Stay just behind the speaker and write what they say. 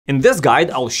In this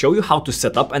guide, I'll show you how to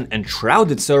set up an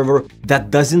Enshrouded server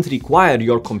that doesn't require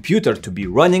your computer to be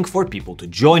running for people to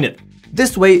join it.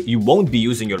 This way, you won't be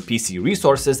using your PC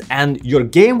resources and your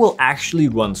game will actually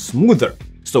run smoother,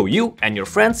 so you and your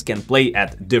friends can play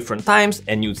at different times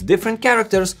and use different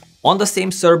characters on the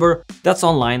same server that's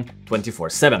online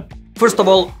 24/7. First of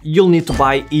all, you'll need to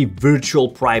buy a virtual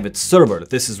private server.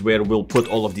 This is where we'll put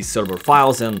all of these server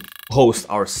files and host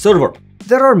our server.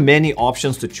 There are many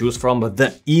options to choose from, but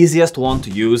the easiest one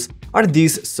to use are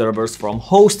these servers from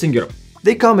Hostinger.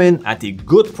 They come in at a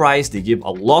good price, they give a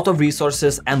lot of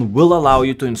resources and will allow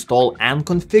you to install and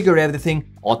configure everything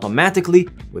automatically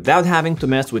without having to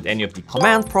mess with any of the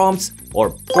command prompts or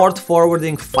port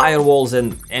forwarding, firewalls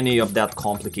and any of that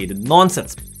complicated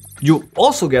nonsense. You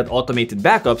also get automated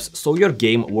backups, so your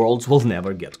game worlds will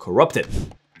never get corrupted.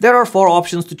 There are 4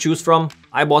 options to choose from.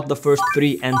 I bought the first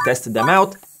 3 and tested them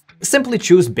out. Simply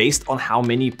choose based on how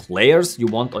many players you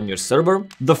want on your server.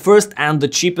 The first and the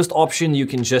cheapest option you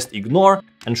can just ignore.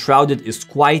 Enshrouded is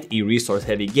quite a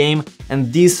resource-heavy game,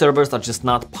 and these servers are just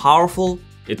not powerful.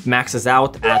 It maxes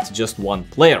out at just 1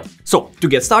 player. So, to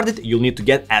get started, you'll need to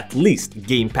get at least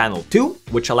Game Panel 2,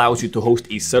 which allows you to host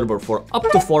a server for up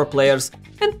to 4 players,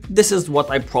 and this is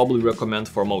what I probably recommend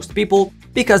for most people,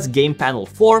 because Game Panel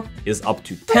 4 is up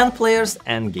to 10 players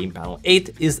and Game Panel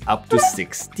 8 is up to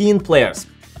 16 players.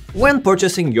 When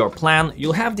purchasing your plan,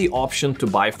 you'll have the option to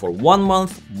buy for 1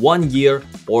 month, 1 year,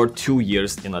 or 2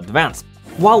 years in advance.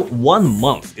 While 1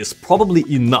 month is probably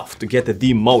enough to get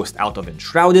the most out of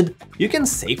Enshrouded, you can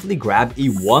safely grab a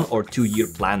 1 or 2 year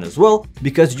plan as well,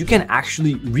 because you can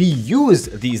actually reuse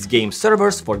these game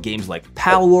servers for games like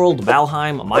Palworld,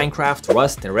 Valheim, Minecraft,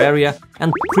 Rust, Terraria,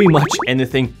 and pretty much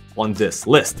anything on this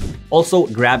list. Also,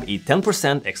 grab a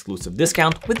 10% exclusive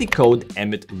discount with the code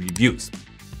Emit.Reviews.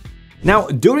 Now,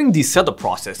 during the setup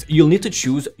process, you'll need to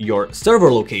choose your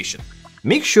server location.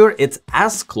 Make sure it's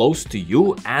as close to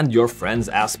you and your friends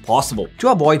as possible to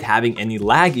avoid having any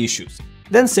lag issues.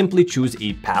 Then simply choose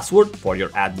a password for your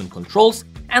admin controls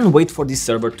and wait for the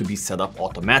server to be set up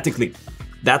automatically.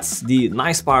 That's the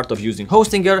nice part of using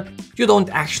Hostinger. You don't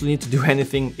actually need to do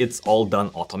anything, it's all done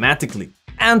automatically.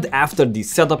 And after the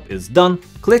setup is done,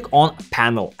 click on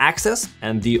Panel Access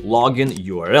and the login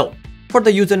URL. For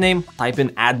the username, type in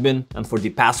admin, and for the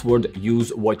password, use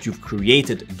what you've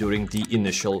created during the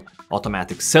initial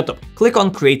automatic setup. Click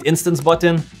on Create Instance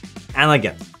button, and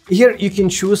again, here you can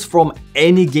choose from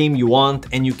any game you want,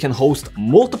 and you can host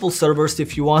multiple servers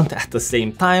if you want at the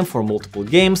same time for multiple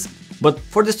games, but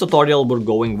for this tutorial we're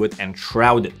going with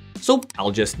Enshrouded. So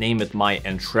I'll just name it my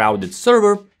Enshrouded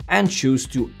server and choose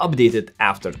to update it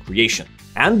after creation.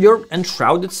 And your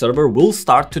Enshrouded server will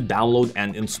start to download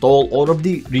and install all of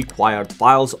the required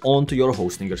files onto your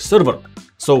Hostinger server.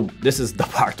 So this is the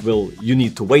part where you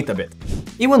need to wait a bit.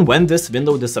 Even when this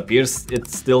window disappears,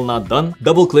 it's still not done.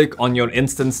 Double click on your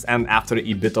instance and after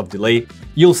a bit of delay,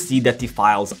 you'll see that the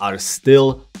files are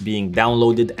still being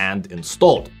downloaded and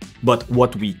installed. But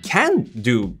what we can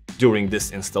do during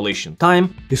this installation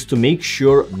time is to make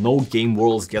sure no game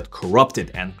worlds get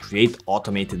corrupted and create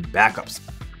automated backups.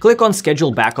 Click on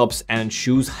Schedule Backups and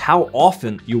choose how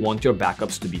often you want your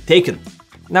backups to be taken.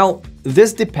 Now,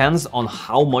 this depends on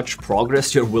how much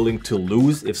progress you're willing to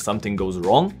lose if something goes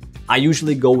wrong. I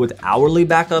usually go with hourly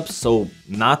backups, so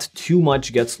not too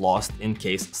much gets lost in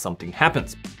case something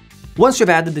happens. Once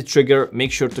you've added the trigger,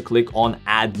 make sure to click on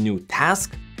Add New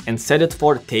Task and set it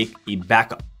for Take a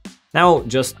Backup. Now,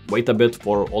 just wait a bit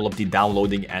for all of the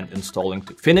downloading and installing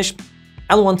to finish,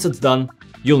 and once it's done,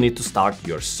 you'll need to start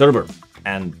your server.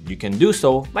 And you can do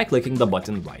so by clicking the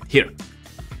button right here.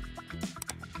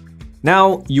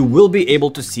 Now, you will be able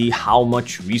to see how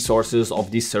much resources of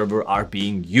the server are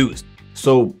being used.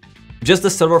 So, just the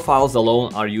server files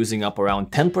alone are using up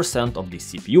around 10% of the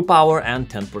CPU power and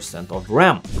 10% of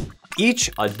RAM.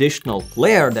 Each additional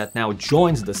player that now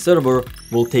joins the server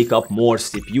will take up more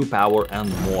CPU power and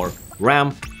more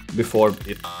RAM before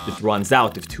it runs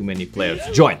out if too many players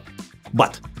join.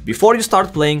 But before you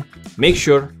start playing, make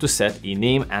sure to set a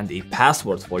name and a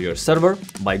password for your server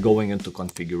by going into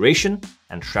Configuration,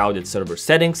 Enshrouded Server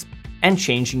Settings, and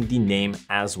changing the name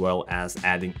as well as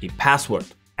adding a password.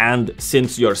 And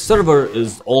since your server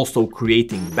is also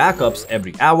creating backups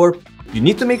every hour, you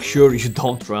need to make sure you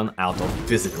don't run out of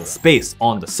physical space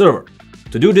on the server.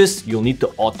 To do this, you'll need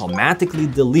to automatically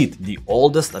delete the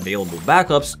oldest available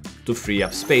backups to free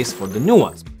up space for the new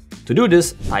ones. To do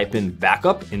this, type in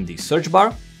backup in the search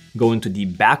bar, go into the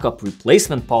backup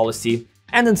replacement policy,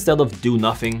 and instead of do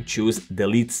nothing, choose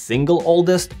delete single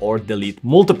oldest or delete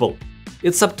multiple.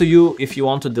 It's up to you if you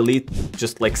want to delete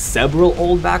just like several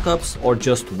old backups or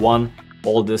just one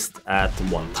all this at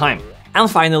one time. And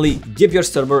finally, give your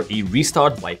server a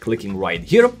restart by clicking right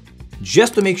here,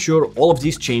 just to make sure all of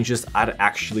these changes are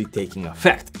actually taking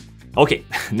effect. Okay,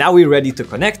 now we're ready to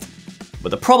connect. But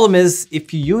the problem is,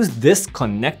 if you use this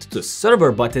connect to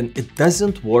server button, it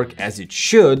doesn't work as it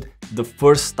should the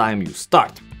first time you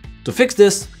start. To fix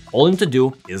this, all you need to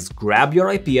do is grab your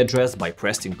IP address by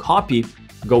pressing copy,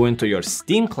 go into your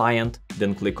Steam client,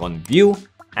 then click on View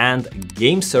and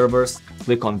Game Servers,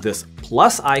 click on this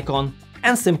plus icon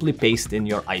and simply paste in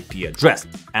your IP address.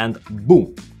 And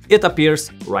boom, it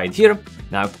appears right here.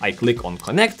 Now if I click on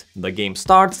Connect, the game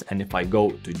starts, and if I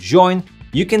go to Join,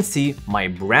 you can see my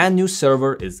brand new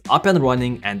server is up and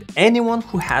running and anyone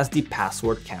who has the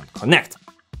password can connect.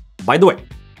 By the way,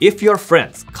 if your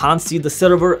friends can't see the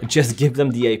server, just give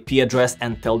them the IP address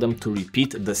and tell them to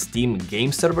repeat the Steam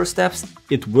game server steps.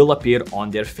 It will appear on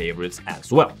their favorites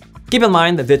as well. Keep in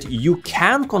mind that you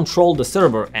can control the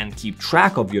server and keep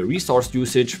track of your resource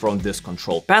usage from this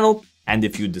control panel. And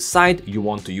if you decide you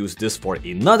want to use this for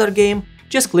another game,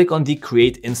 just click on the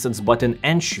Create Instance button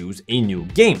and choose a new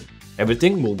game.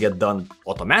 Everything will get done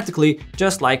automatically,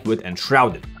 just like with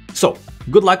Enshrouded. So,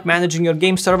 good luck managing your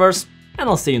game servers, and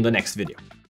I'll see you in the next video.